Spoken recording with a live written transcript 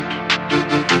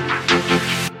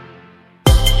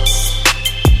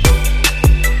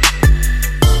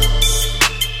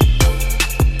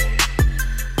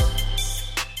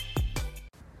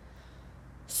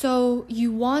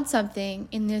something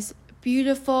in this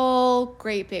beautiful,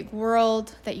 great big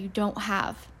world that you don't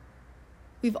have.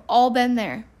 We've all been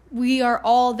there. We are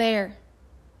all there.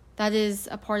 That is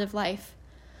a part of life.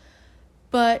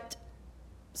 But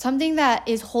something that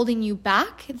is holding you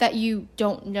back, that you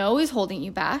don't know is holding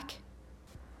you back,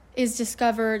 is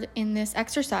discovered in this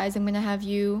exercise I'm going to have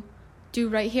you do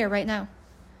right here, right now.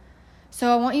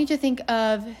 So I want you to think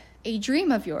of a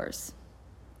dream of yours.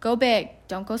 Go big,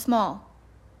 don't go small.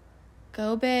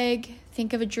 Go big,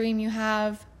 think of a dream you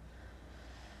have.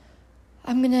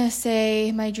 I'm going to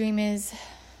say my dream is,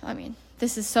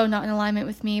 this is so not in alignment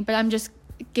with me, but I'm just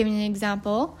giving an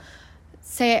example.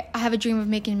 Say I have a dream of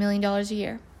making $1 million a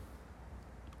year.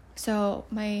 So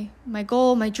my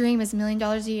goal, my dream is $1 million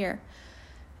a year.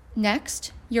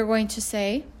 Next, you're going to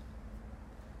say,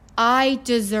 I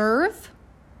deserve,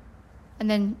 and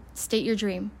then state your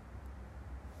dream.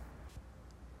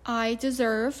 I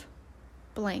deserve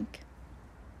blank.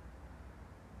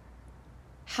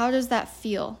 How does that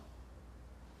feel?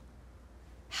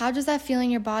 How does that feel in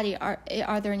your body?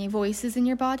 Are there any voices in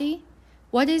your body?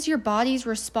 What is your body's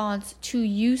response to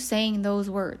you saying those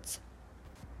words?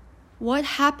 What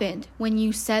happened when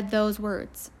you said those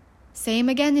words? Say them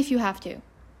again if you have to.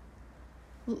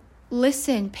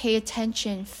 Listen, pay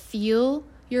attention, feel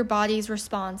your body's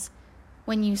response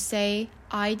when you say,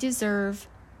 I deserve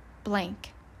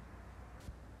blank.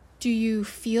 Do you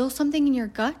feel something in your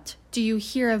gut? Do you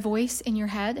hear a voice in your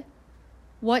head?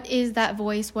 What is that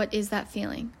voice? What is that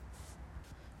feeling?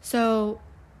 So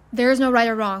there is no right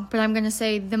or wrong, but I'm going to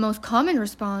say the most common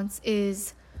response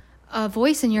is a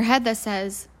voice in your head that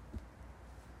says,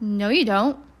 no, you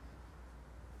don't.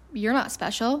 You're not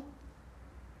special.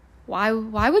 Why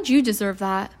would you deserve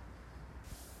that?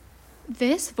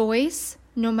 This voice,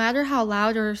 no matter how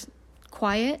loud or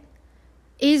quiet,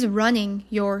 is running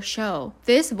your show.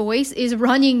 This voice is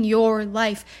running your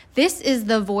life. This is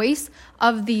the voice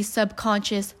of the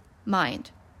subconscious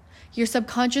mind. Your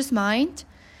subconscious mind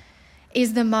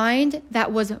is the mind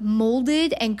that was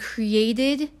molded and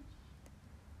created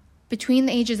between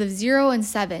the ages of 0 and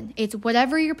 7. It's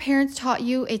whatever your parents taught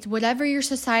you. It's whatever your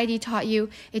society taught you.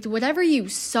 It's whatever you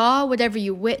saw, whatever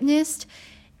you witnessed.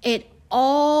 It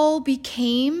all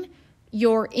became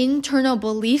your internal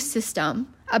belief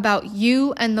system about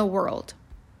you and the world.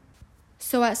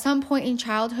 So at some point in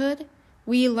childhood,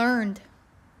 we learned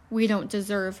we don't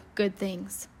deserve good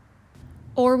things.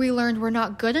 Or we learned we're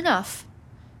not good enough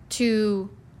to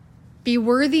be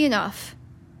worthy enough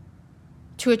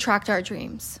to attract our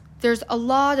dreams. There's a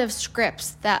lot of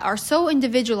scripts that are so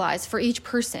individualized for each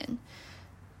person.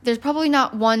 There's probably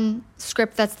not one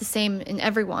script that's the same in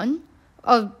everyone.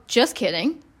 Oh, just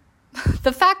kidding.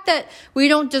 The fact that we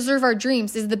don't deserve our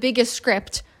dreams is the biggest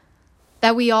script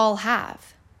that we all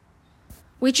have,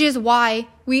 which is why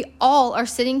we all are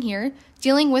sitting here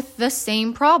dealing with the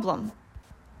same problem.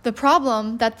 The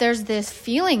problem that there's this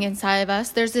feeling inside of us,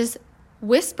 there's this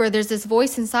whisper, there's this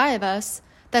voice inside of us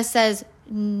that says,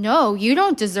 no, you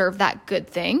don't deserve that good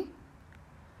thing.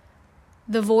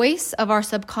 The voice of our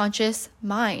subconscious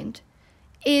mind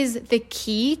is the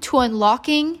key to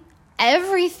unlocking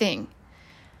everything.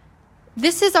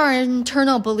 This is our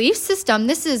internal belief system.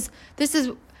 This is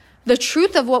the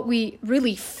truth of what we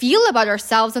really feel about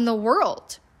ourselves and the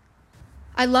world.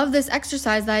 I love this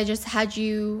exercise that I just had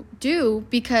you do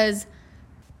because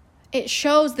it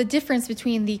shows the difference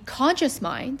between the conscious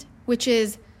mind, which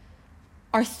is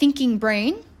our thinking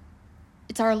brain.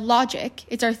 It's our logic.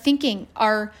 It's our thinking,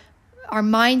 our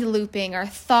mind looping, our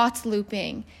thoughts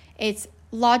looping. It's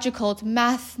logical, it's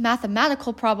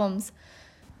mathematical problems.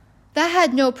 That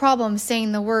had no problem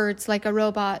saying the words like a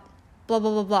robot, blah,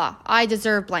 blah, blah, blah. I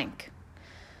deserve blank.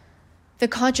 The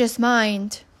conscious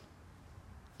mind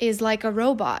is like a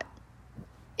robot.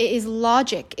 It is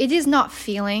logic. It is not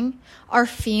feeling. Our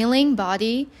feeling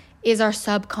body is our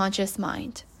subconscious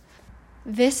mind.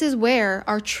 This is where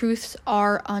our truths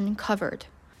are uncovered.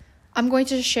 I'm going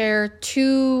to share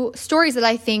 2 stories that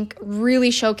I think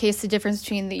really showcase the difference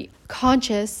between the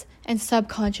conscious and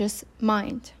subconscious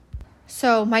mind.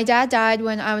 So my dad died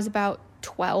when I was about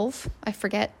 12. I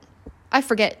forget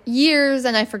years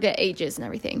and I forget ages and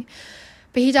everything.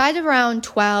 But he died around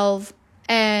 12,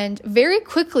 and very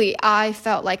quickly I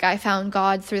felt like I found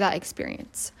God through that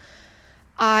experience.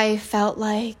 I felt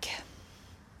like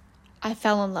I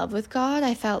fell in love with God.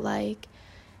 I felt like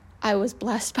I was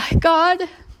blessed by God.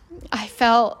 I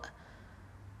felt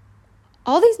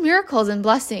all these miracles and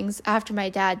blessings after my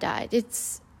dad died.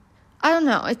 It's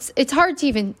hard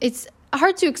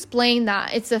to explain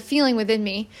that. It's a feeling within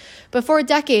me. But for a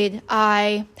decade,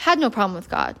 I had no problem with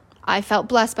God. I felt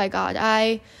blessed by God.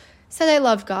 I said I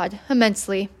loved God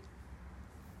immensely.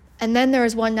 And then there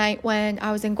was one night when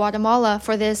I was in Guatemala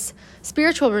for this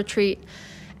spiritual retreat,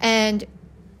 and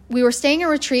we were staying in a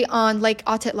retreat on Lake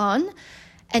Atitlan,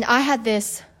 and I had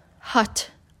this hut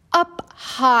up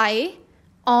high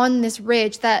on this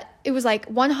ridge that it was like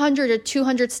 100 or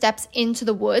 200 steps into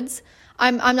the woods.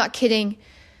 I'm not kidding.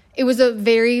 It was a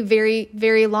very, very,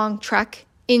 very long trek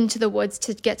into the woods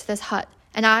to get to this hut.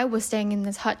 And I was staying in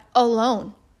this hut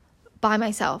alone by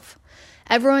myself.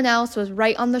 Everyone else was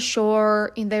right on the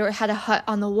shore, and they had a hut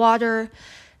on the water.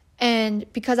 And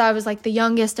because I was like the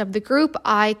youngest of the group,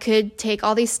 I could take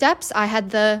all these steps. I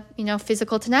had the,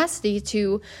 physical tenacity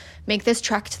to make this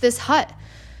trek to this hut.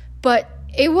 But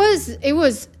it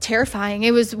was terrifying.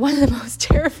 It was one of the most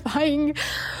terrifying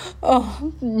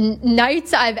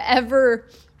nights I've ever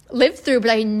lived through.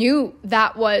 But I knew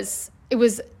it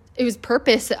was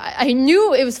purpose. I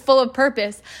knew it was full of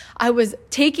purpose. I was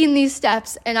taking these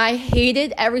steps and I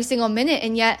hated every single minute,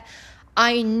 and yet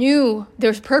I knew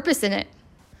there's purpose in it.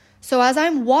 So as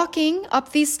I'm walking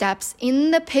up these steps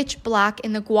in the pitch black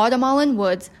in the Guatemalan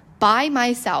woods by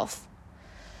myself,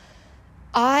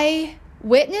 I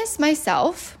witnessed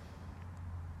myself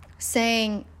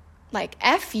saying, like,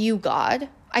 F you, God.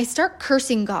 I start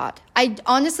cursing God. I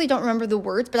honestly don't remember the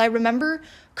words, but I remember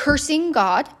cursing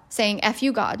God, saying F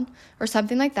you, God, or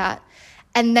something like that.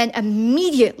 And then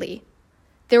immediately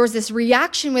there was this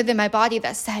reaction within my body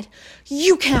that said,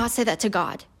 you cannot say that to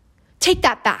God. Take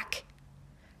that back.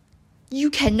 You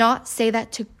cannot say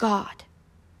that to God,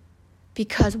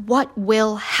 because what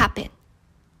will happen?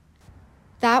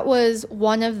 That was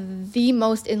one of the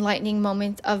most enlightening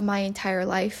moments of my entire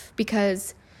life,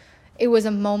 because it was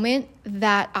a moment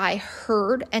that I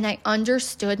heard and I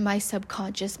understood my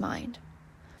subconscious mind.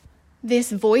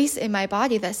 This voice in my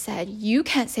body that said, you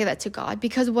can't say that to God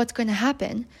because what's going to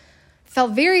happen,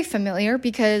 felt very familiar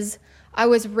because I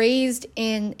was raised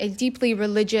in a deeply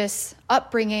religious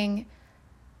upbringing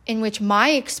in which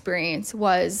my experience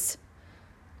was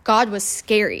God was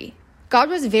scary. God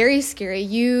was very scary.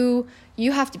 You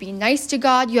have to be nice to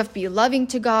God. You have to be loving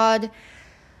to God.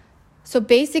 So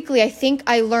basically, I think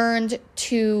I learned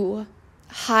to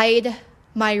hide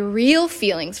my real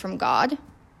feelings from God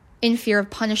in fear of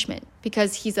punishment,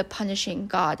 because he's a punishing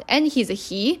God, and he's a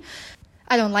he.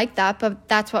 I don't like that, but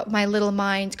that's what my little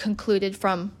mind concluded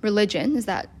from religion, is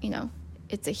that,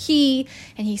 it's a he,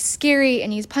 and he's scary,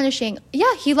 and he's punishing.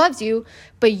 Yeah, he loves you,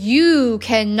 but you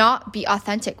cannot be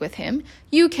authentic with him.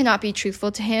 You cannot be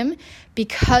truthful to him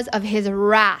because of his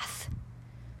wrath.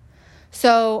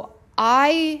 So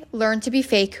I learned to be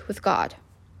fake with God.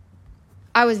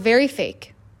 I was very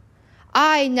fake.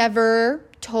 I never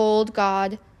told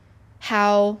God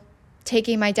how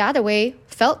taking my dad away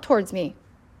felt towards me.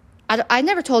 I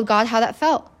never told God how that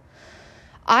felt.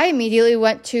 I immediately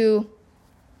went to,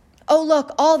 oh,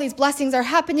 look, all these blessings are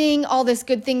happening. All this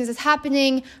good things is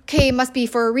happening. Okay, it must be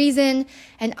for a reason.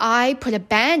 And I put a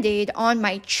Band-Aid on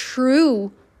my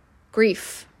true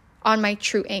grief, on my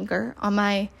true anger, on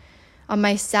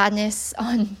my sadness,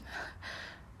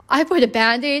 I put a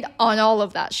Band-Aid on all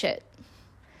of that shit.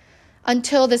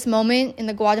 Until this moment in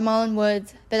the Guatemalan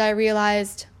woods that I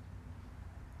realized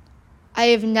I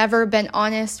have never been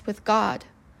honest with God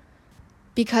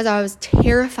because I was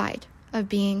terrified of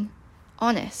being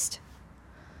honest.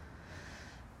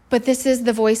 But this is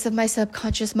the voice of my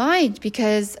subconscious mind,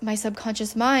 because my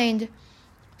subconscious mind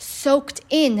soaked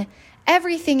in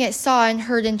everything it saw and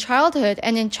heard in childhood.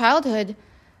 And in childhood,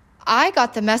 I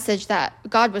got the message that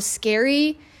God was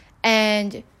scary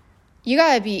and you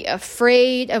got to be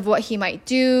afraid of what he might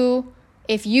do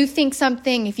if you think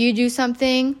something, if you do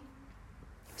something.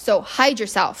 So hide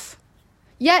yourself.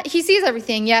 Yet he sees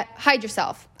everything, yet hide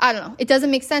yourself. I don't know. It doesn't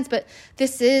make sense, but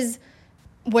this is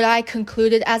what I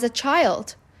concluded as a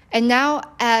child. And now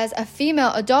as a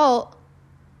female adult,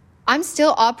 I'm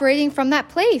still operating from that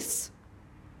place.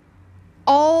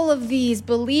 All of these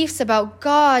beliefs about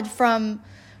God from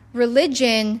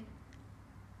religion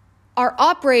are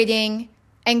operating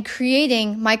and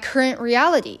creating my current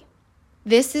reality.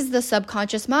 This is the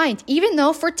subconscious mind. Even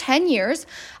though for 10 years,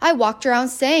 I walked around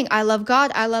saying, I love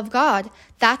God, I love God.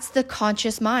 That's the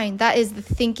conscious mind. That is the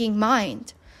thinking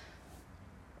mind.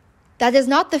 That is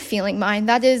not the feeling mind.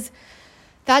 That is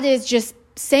just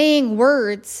saying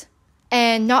words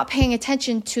and not paying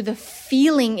attention to the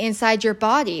feeling inside your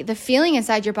body. The feeling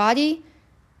inside your body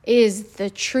is the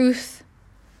truth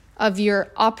of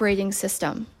your operating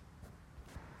system.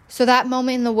 So that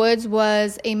moment in the woods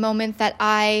was a moment that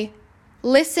I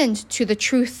listened to the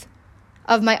truth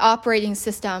of my operating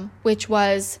system, which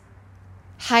was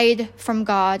hide from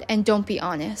God and don't be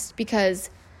honest because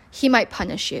he might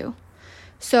punish you.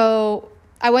 So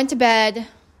I went to bed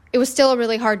it was still a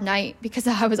really hard night because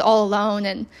I was all alone,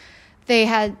 and they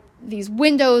had these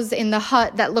windows in the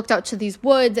hut that looked out to these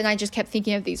woods, and I just kept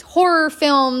thinking of these horror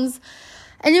films,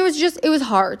 and it was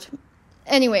hard.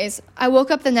 Anyways, I woke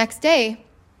up the next day,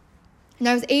 and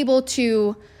I was able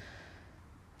to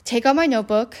take out my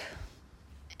notebook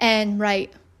and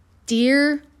write,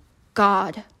 "Dear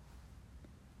God,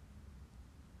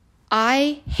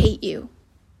 I hate you.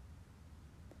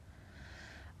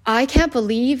 I can't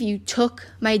believe you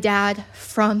took my dad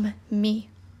from me.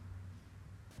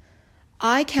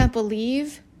 I can't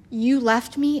believe you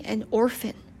left me an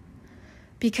orphan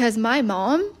because my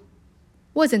mom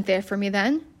wasn't there for me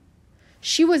then.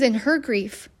 She was in her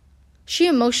grief. She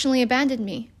emotionally abandoned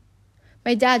me.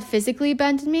 My dad physically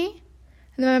abandoned me,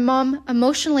 and then my mom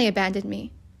emotionally abandoned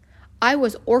me. I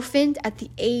was orphaned at the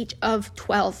age of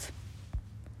 12.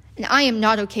 And I am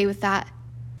not okay with that.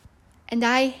 And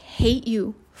I hate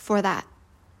you for that."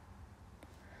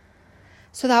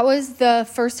 So that was the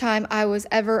first time I was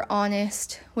ever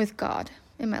honest with God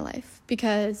in my life,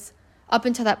 because up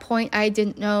until that point, I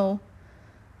didn't know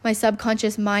my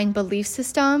subconscious mind belief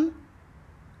system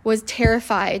was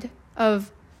terrified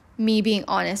of me being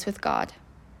honest with God.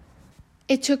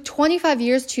 It took 25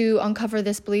 years to uncover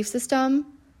this belief system,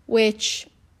 which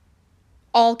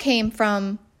all came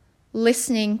from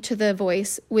listening to the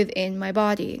voice within my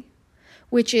body,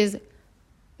 which is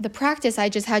the practice I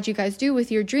just had you guys do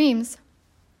with your dreams.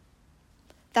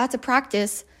 That's a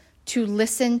practice to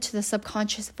listen to the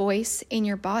subconscious voice in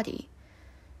your body.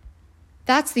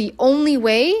 That's the only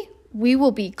way we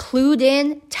will be clued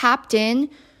in, tapped in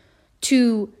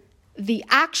to the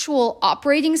actual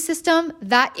operating system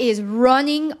that is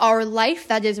running our life,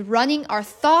 that is running our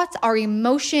thoughts, our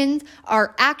emotions,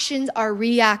 our actions, our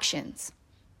reactions.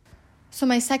 So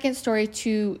my second story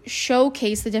to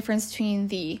showcase the difference between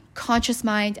the conscious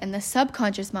mind and the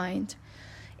subconscious mind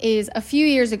is a few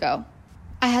years ago.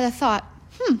 I had a thought,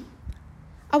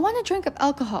 I want to drink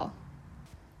alcohol.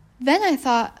 Then I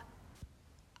thought,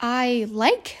 I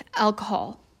like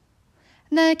alcohol.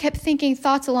 And then I kept thinking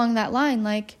thoughts along that line,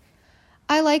 like,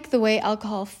 I like the way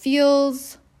alcohol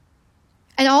feels.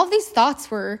 And all of these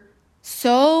thoughts were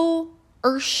so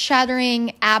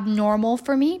earth-shattering, abnormal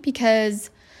for me, because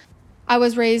I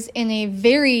was raised in a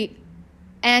very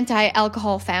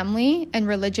anti-alcohol family and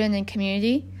religion and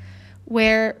community,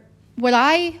 where what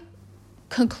I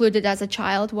concluded as a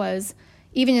child was,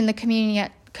 even in the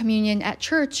communion at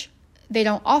church, they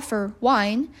don't offer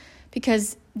wine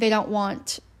because they don't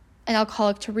want an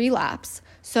alcoholic to relapse.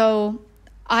 So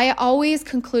I always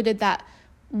concluded that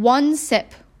one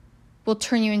sip will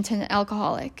turn you into an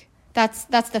alcoholic. That's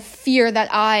the fear that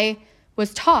I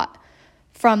was taught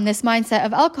from this mindset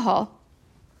of alcohol.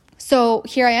 So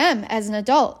here I am as an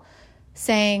adult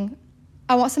saying,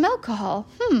 I want some alcohol.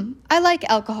 I like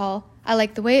alcohol. I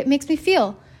like the way it makes me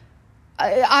feel.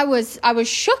 I was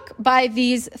shook by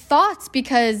these thoughts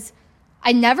because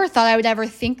I never thought I would ever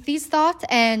think these thoughts.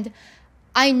 And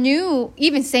I knew,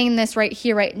 even saying this right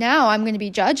here, right now, I'm going to be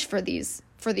judged for these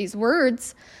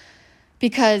words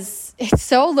because it's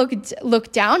so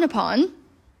looked down upon.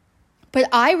 But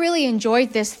I really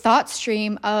enjoyed this thought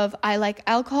stream of I like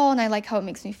alcohol and I like how it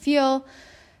makes me feel,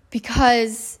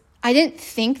 because I didn't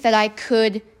think that I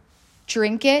could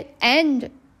drink it and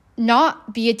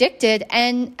not be addicted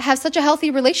and have such a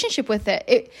healthy relationship with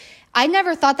it. I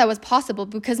never thought that was possible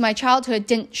because my childhood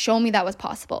didn't show me that was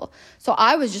possible. So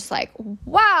I was just like,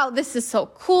 wow, this is so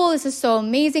cool. This is so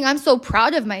amazing. I'm so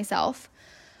proud of myself.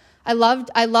 I loved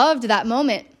that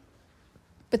moment.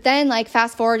 But then, like,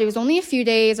 fast forward, it was only a few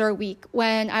days or a week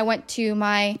when I went to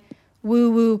my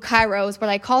woo-woo Cairo, is what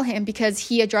I call him, because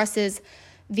he addresses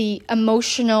the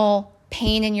emotional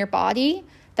pain in your body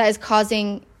that is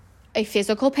causing a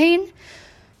physical pain.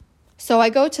 So I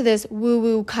go to this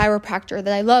woo-woo chiropractor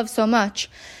that I love so much.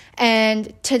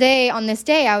 And today, on this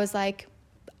day, I was like,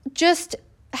 just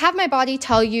have my body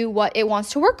tell you what it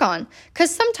wants to work on.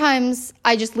 Because sometimes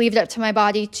I just leave it up to my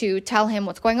body to tell him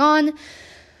what's going on.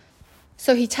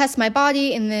 So he tests my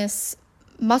body in this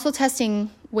muscle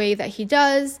testing way that he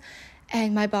does,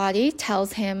 and my body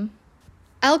tells him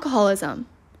alcoholism.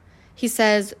 He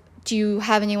says, do you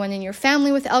have anyone in your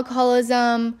family with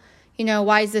alcoholism? You know,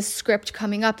 why is this script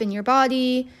coming up in your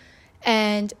body?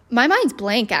 And my mind's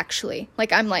blank, actually.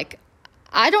 I'm like,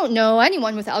 I don't know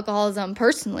anyone with alcoholism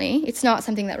personally. It's not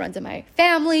something that runs in my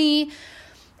family.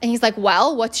 And he's like,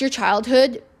 well, what's your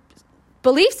childhood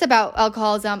beliefs about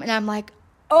alcoholism? And I'm like,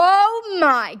 oh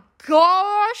my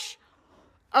gosh.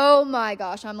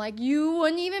 I'm like, you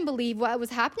wouldn't even believe what was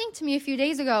happening to me a few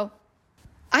days ago.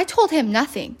 I told him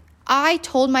nothing. I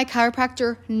told my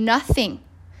chiropractor nothing.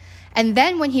 And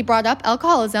then when he brought up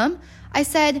alcoholism, I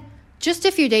said, just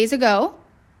a few days ago,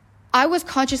 I was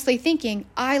consciously thinking,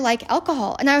 I like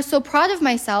alcohol. And I was so proud of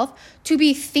myself to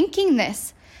be thinking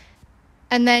this.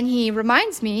 And then he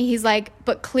reminds me, he's like,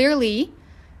 but clearly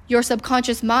your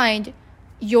subconscious mind,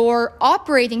 your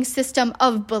operating system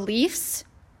of beliefs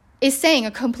is saying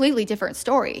a completely different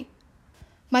story.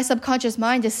 My subconscious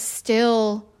mind is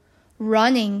still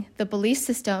running the belief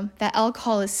system that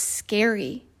alcohol is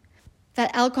scary,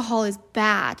 that alcohol is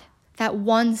bad, that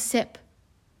one sip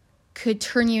could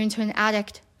turn you into an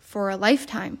addict for a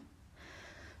lifetime.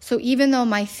 So even though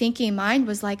my thinking mind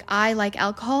was like, I like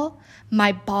alcohol,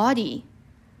 my body,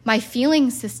 my feeling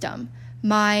system,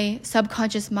 my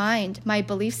subconscious mind, my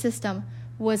belief system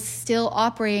was still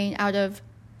operating out of,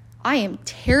 I am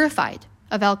terrified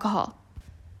of alcohol.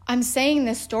 I'm saying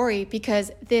this story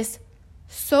because this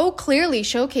so clearly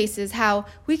showcases how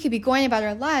we could be going about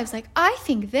our lives like, I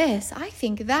think this, I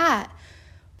think that.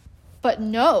 But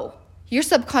no, your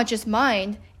subconscious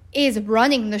mind is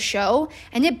running the show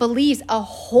and it believes a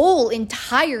whole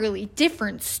entirely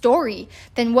different story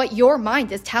than what your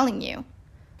mind is telling you.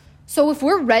 So if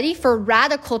we're ready for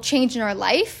radical change in our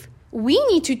life, we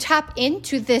need to tap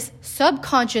into this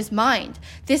subconscious mind,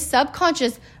 this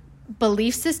subconscious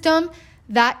belief system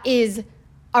that is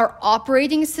our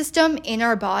operating system in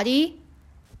our body.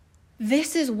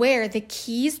 This is where the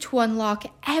keys to unlock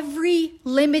every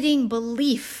limiting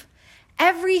belief,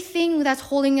 everything that's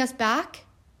holding us back,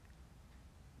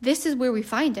 this is where we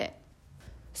find it.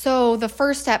 So the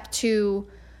first step to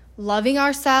loving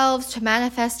ourselves, to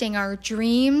manifesting our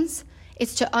dreams,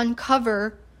 is to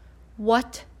uncover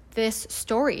what this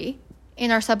story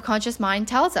in our subconscious mind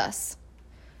tells us.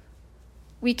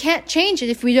 We can't change it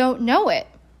if we don't know it.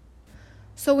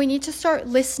 So we need to start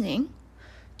listening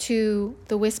to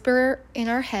the whisper in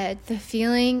our head, the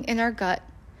feeling in our gut.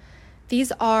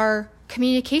 These are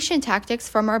communication tactics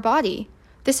from our body.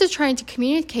 This is trying to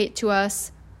communicate to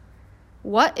us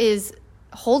what is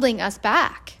holding us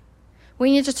back.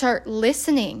 We need to start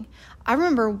listening. I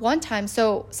remember one time,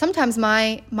 so sometimes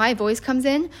my voice comes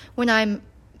in when I'm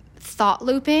thought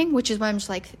looping, which is when I'm just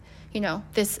like,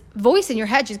 this voice in your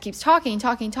head just keeps talking.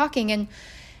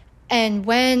 And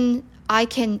when I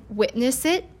can witness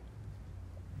it,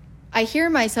 I hear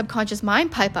my subconscious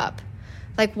mind pipe up.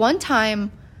 Like one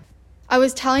time I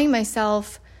was telling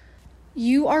myself,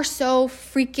 you are so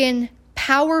freaking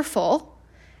powerful.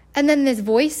 And then this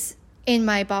voice in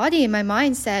my body, in my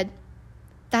mind said,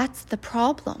 that's the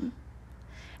problem.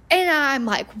 And I'm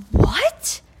like,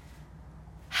 what?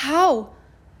 How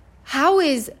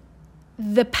is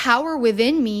the power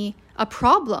within me a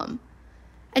problem?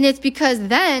 And it's because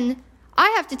then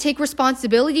I have to take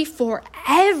responsibility for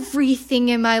everything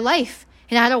in my life.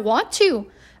 And I don't want to.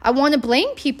 I want to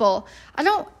blame people.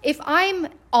 If I'm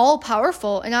all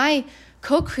powerful and I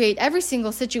co-create every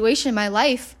single situation in my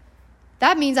life,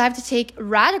 that means I have to take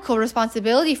radical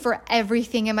responsibility for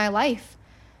everything in my life.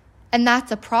 And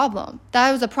that's a problem.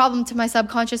 That was a problem to my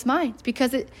subconscious mind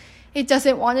because it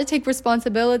doesn't want to take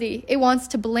responsibility. It wants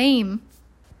to blame.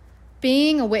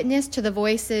 Being a witness to the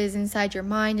voices inside your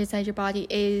mind, inside your body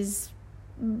is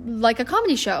like a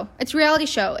comedy show. It's a reality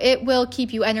show. It will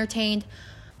keep you entertained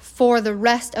for the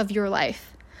rest of your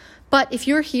life. But if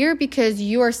you're here because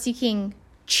you are seeking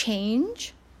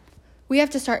change, we have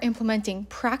to start implementing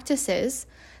practices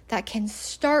that can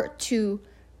start to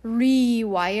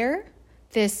rewire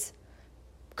this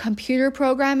computer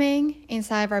programming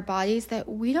inside of our bodies that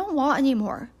we don't want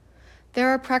anymore. There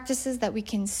are practices that we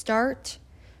can start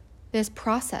this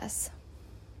process.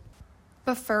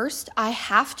 But first, I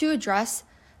have to address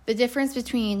the difference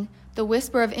between the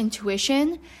whisper of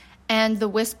intuition and the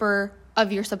whisper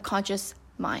of your subconscious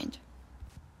mind.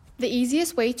 The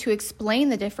easiest way to explain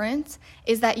the difference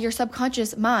is that your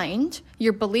subconscious mind,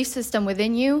 your belief system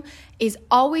within you, is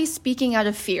always speaking out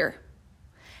of fear.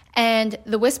 And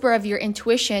the whisper of your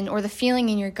intuition or the feeling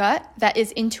in your gut that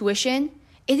is intuition,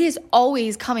 it is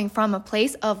always coming from a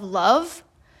place of love,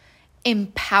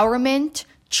 empowerment,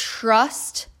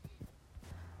 trust.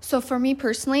 So for me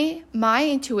personally, my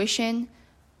intuition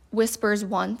whispers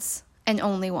once and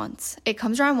only once. It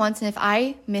comes around once, and if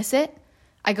I miss it,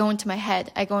 I go into my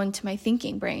head. I go into my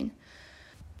thinking brain.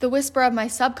 The whisper of my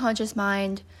subconscious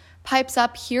mind pipes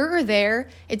up here or there.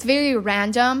 It's very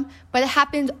random, but it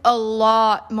happens a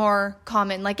lot more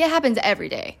common. Like it happens every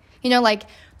day. Like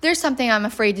there's something I'm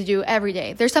afraid to do every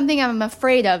day. There's something I'm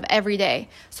afraid of every day.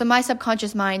 So my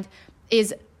subconscious mind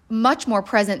is much more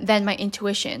present than my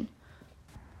intuition.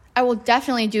 I will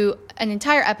definitely do an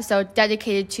entire episode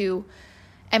dedicated to,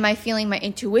 am I feeling my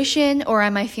intuition or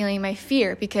am I feeling my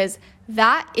fear? Because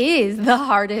that is the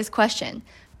hardest question.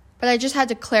 But I just had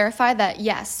to clarify that,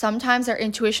 yes, sometimes our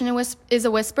intuition is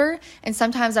a whisper, and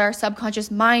sometimes our subconscious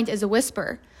mind is a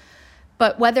whisper.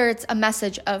 But whether it's a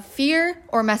message of fear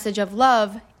or a message of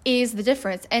love is the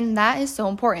difference, and that is so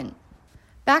important.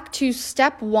 Back to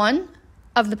step 1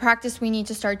 of the practice we need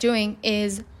to start doing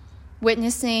is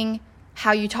witnessing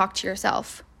how you talk to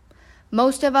yourself.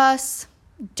 Most of us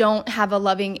don't have a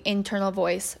loving internal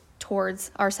voice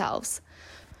towards ourselves.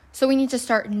 So we need to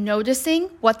start noticing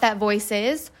what that voice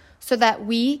is so that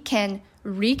we can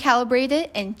recalibrate it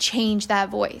and change that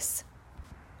voice.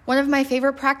 One of my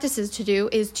favorite practices to do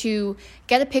is to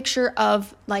get a picture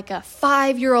of like a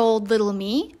 5-year-old little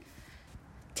me.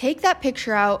 Take that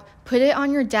picture out, put it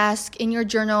on your desk, in your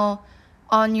journal,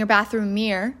 on your bathroom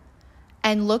mirror,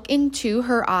 and look into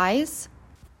her eyes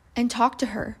and talk to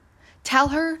her. Tell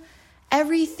her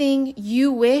everything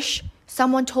you wish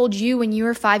someone told you when you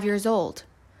were 5 years old.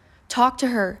 Talk to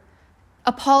her,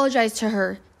 apologize to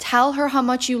her, tell her how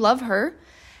much you love her,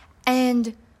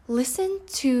 and listen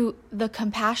to the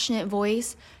compassionate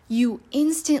voice you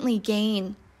instantly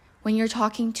gain when you're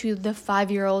talking to the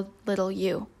 5-year-old little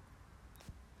you.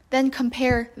 Then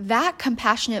compare that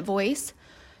compassionate voice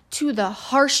to the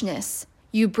harshness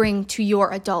you bring to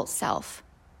your adult self.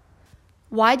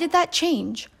 Why did that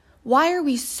change? Why are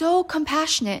we so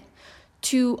compassionate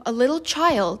to a little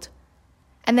child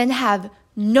and then have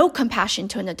no compassion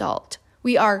to an adult?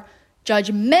 We are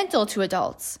judgmental to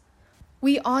adults.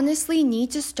 We honestly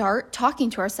need to start talking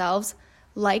to ourselves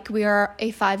like we are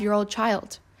a 5-year-old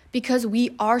child, because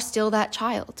we are still that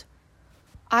child.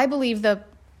 I believe the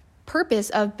purpose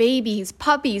of babies,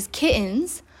 puppies,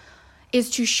 kittens is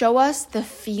to show us the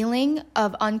feeling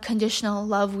of unconditional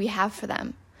love we have for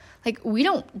them. Like, we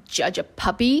don't judge a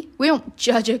puppy. We don't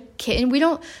judge a kitten. We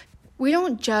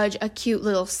don't judge a cute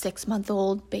little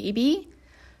 6-month-old baby.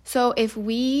 So if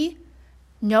we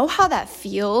know how that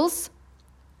feels,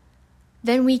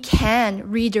 then we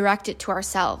can redirect it to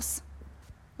ourselves.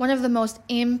 One of the most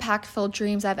impactful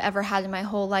dreams I've ever had in my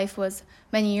whole life was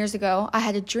many years ago. I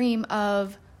had a dream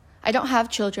of, I don't have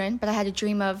children, but I had a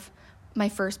dream of my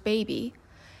first baby.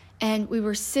 And we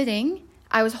were sitting,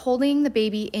 I was holding the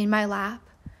baby in my lap,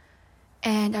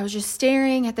 and I was just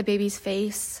staring at the baby's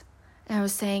face, and I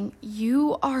was saying,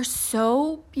 "You are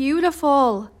so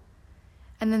beautiful."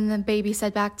 And then the baby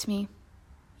said back to me,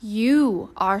 "You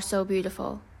are so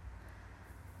beautiful."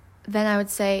 Then I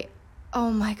would say, "Oh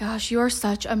my gosh, you're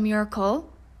such a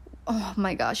miracle. Oh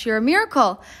my gosh, you're a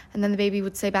miracle." And then the baby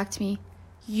would say back to me,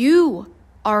 "You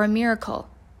are a miracle."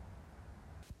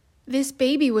 This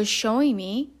baby was showing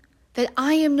me that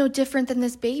I am no different than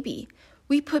this baby.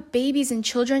 We put babies and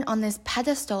children on this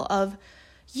pedestal of,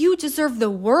 you deserve the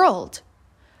world.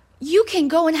 You can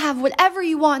go and have whatever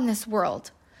you want in this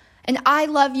world. And I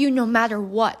love you no matter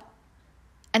what.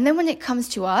 And then when it comes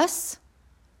to us,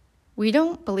 we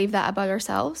don't believe that about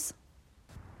ourselves.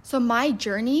 So my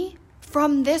journey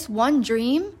from this one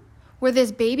dream where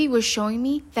this baby was showing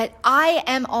me that I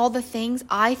am all the things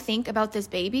I think about this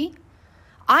baby,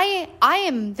 I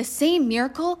am the same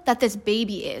miracle that this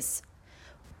baby is.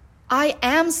 I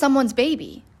am someone's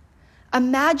baby.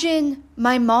 Imagine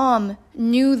my mom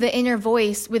knew the inner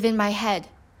voice within my head.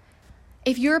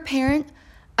 If you're a parent,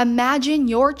 imagine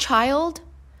your child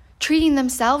treating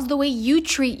themselves the way you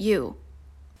treat you.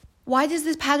 Why does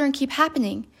this pattern keep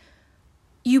happening?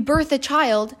 You birth a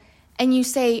child and you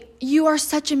say, "You are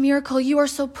such a miracle. You are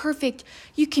so perfect.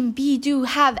 You can be, do,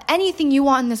 have anything you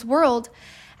want in this world."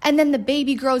 And then the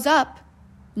baby grows up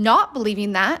not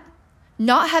believing that,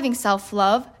 not having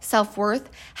self-love, self-worth,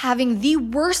 having the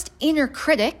worst inner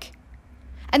critic.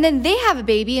 And then they have a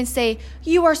baby and say,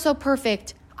 "You are so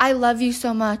perfect. I love you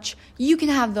so much. You can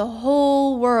have the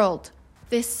whole world."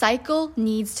 This cycle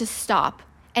needs to stop,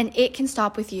 and it can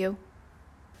stop with you.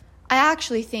 I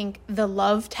actually think the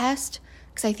love test,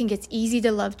 because I think it's easy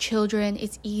to love children,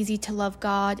 it's easy to love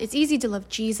God, it's easy to love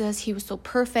Jesus, he was so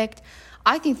perfect.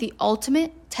 I think the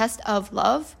ultimate test of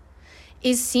love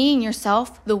is seeing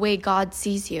yourself the way God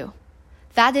sees you.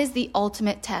 That is the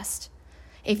ultimate test.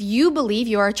 If you believe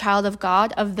you are a child of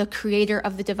God, of the creator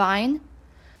of the divine,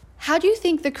 how do you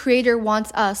think the creator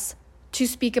wants us to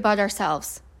speak about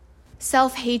ourselves?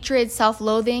 Self-hatred,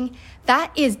 self-loathing,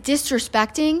 that is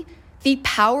disrespecting the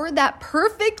power that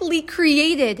perfectly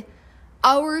created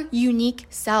our unique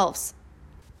selves.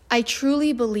 I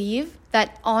truly believe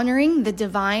that honoring the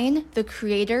divine, the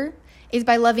creator, is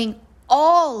by loving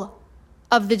all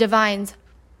of the divine's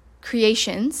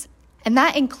creations, and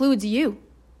that includes you.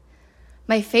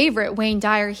 My favorite, Wayne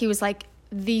Dyer, he was like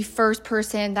the first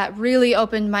person that really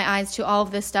opened my eyes to all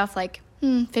of this stuff like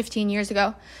 15 years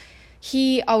ago.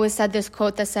 He always said this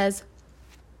quote that says,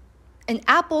 An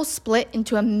apple split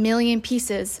into a million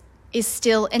pieces is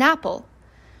still an apple.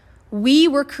 We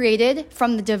were created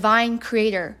from the divine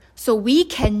creator, so we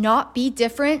cannot be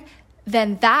different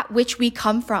than that which we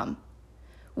come from.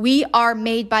 We are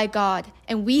made by God,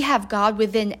 and we have God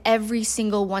within every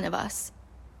single one of us.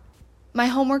 My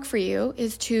homework for you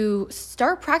is to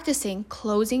start practicing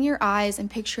closing your eyes and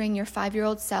picturing your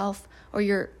 5-year-old self or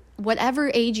your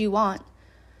whatever age you want,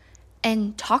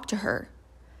 and talk to her.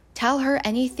 Tell her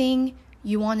anything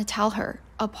you want to tell her.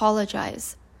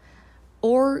 Apologize.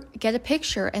 Or get a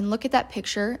picture and look at that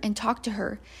picture and talk to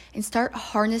her and start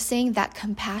harnessing that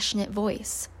compassionate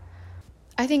voice.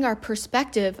 I think our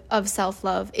perspective of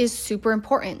self-love is super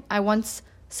important. I once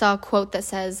saw a quote that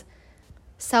says,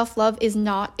 self-love is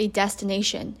not a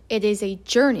destination, it is a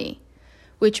journey,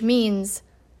 which means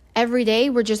every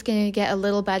day we're just going to get a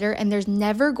little better, and there's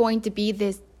never going to be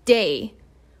this day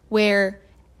where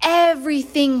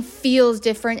everything feels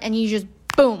different and you just,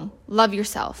 boom, love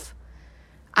yourself.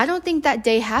 I don't think that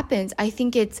day happens. I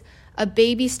think it's a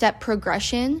baby step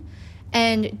progression,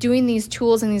 and doing these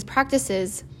tools and these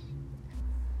practices.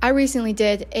 I recently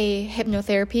did a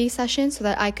hypnotherapy session so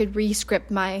that I could re-script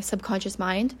my subconscious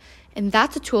mind, and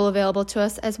that's a tool available to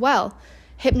us as well.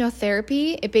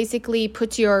 Hypnotherapy, it basically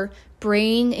puts your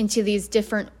brain into these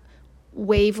different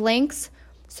wavelengths,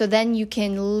 so then you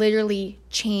can literally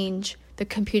change the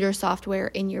computer software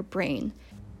in your brain.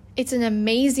 It's an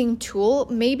amazing tool.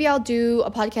 Maybe I'll do a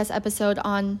podcast episode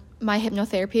on my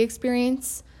hypnotherapy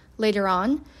experience later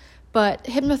on, but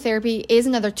hypnotherapy is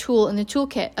another tool in the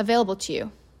toolkit available to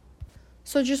you.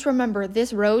 So just remember,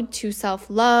 this road to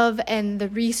self-love and the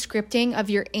re-scripting of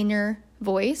your inner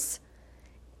voice,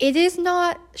 it is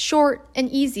not short and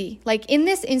easy. Like in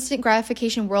this instant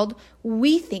gratification world,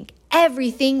 we think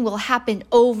everything will happen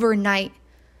overnight.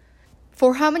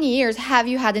 For how many years have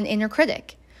you had an inner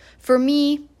critic? For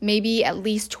me, maybe at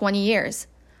least 20 years.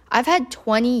 I've had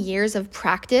 20 years of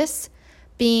practice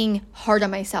being hard on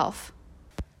myself.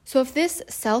 So if this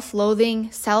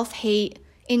self-loathing, self-hate,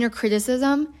 inner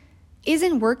criticism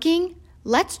isn't working,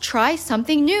 let's try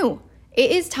something new.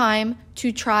 It is time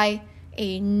to try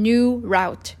a new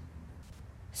route.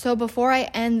 So before I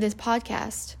end this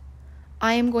podcast,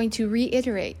 I am going to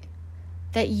reiterate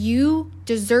that you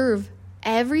deserve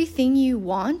everything you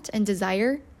want and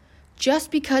desire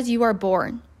just because you are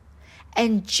born,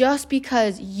 and just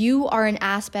because you are an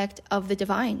aspect of the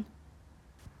divine.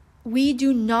 We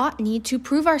do not need to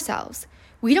prove ourselves.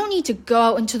 We don't need to go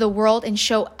out into the world and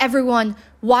show everyone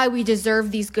why we deserve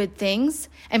these good things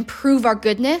and prove our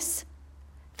goodness.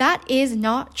 That is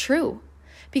not true.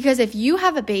 Because if you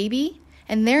have a baby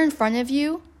and they're in front of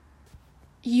you,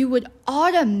 you would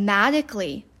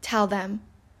automatically tell them,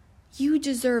 you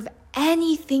deserve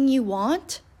anything you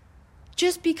want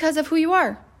just because of who you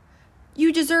are.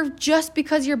 You deserve just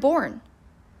because you're born.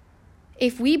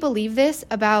 If we believe this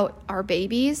about our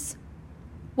babies,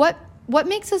 what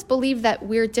makes us believe that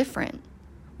we're different?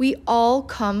 We all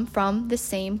come from the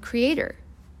same creator.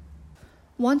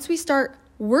 Once we start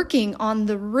working on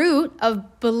the root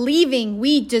of believing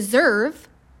we deserve,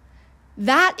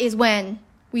 that is when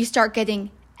we start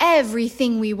getting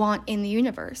everything we want in the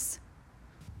universe.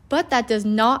 But that does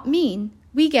not mean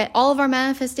we get all of our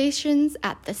manifestations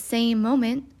at the same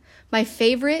moment. My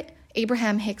favorite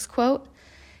Abraham Hicks quote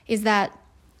is that,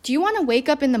 do you want to wake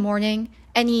up in the morning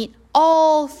and eat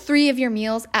all 3 of your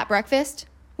meals at breakfast?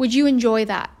 Would you enjoy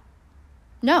that?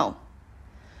 No.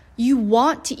 You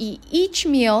want to eat each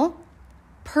meal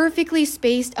perfectly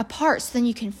spaced apart so then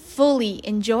you can fully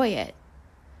enjoy it.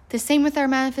 The same with our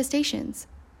manifestations.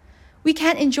 We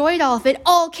can't enjoy it all if it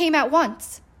all came at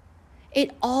once.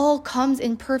 It all comes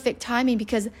in perfect timing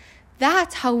because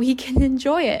that's how we can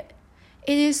enjoy it.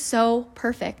 It is so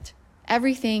perfect.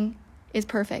 Everything is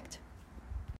perfect.